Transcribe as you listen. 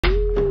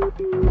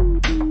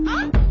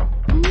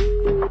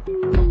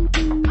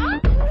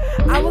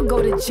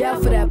jail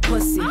for that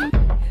pussy.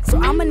 So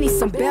I'ma need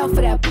some bail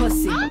for that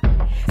pussy.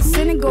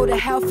 Sin and go to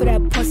hell for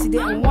that pussy.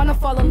 Didn't wanna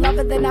fall in love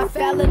and then I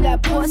fell in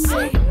that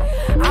pussy.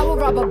 I would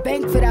rob a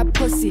bank for that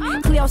pussy.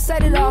 Cleo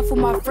set it off with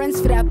my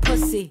friends for that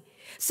pussy.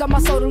 Sell my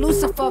soul to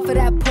Lucifer for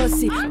that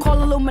pussy.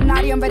 Call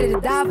Illuminati, I'm ready to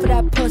die for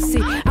that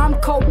pussy. I'm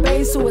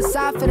Cobain,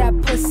 suicide for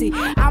that pussy.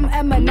 I'm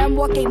Eminem,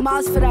 walk 8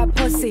 miles for that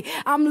pussy.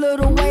 I'm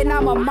Lil Wayne,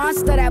 I'm a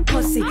monster, that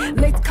pussy.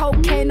 Licked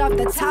cocaine off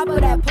the top of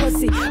that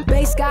pussy.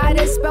 Bass guy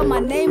that spell my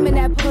name in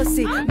that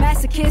pussy.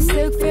 Masochist,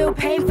 still feel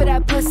pain for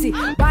that pussy.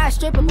 Buy a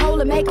stripper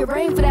pole and make it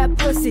rain for that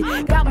pussy.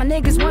 Got my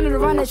niggas wanting to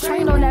run a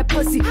train on that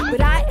pussy.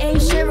 But I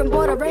ain't sharing,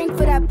 bought a ring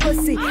for that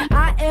pussy.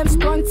 I am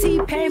sprung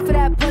T-Pain for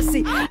that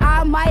pussy.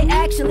 I might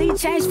actually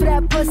change for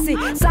that pussy.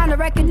 Sign a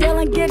record deal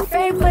and get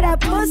fame for that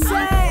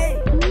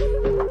pussy.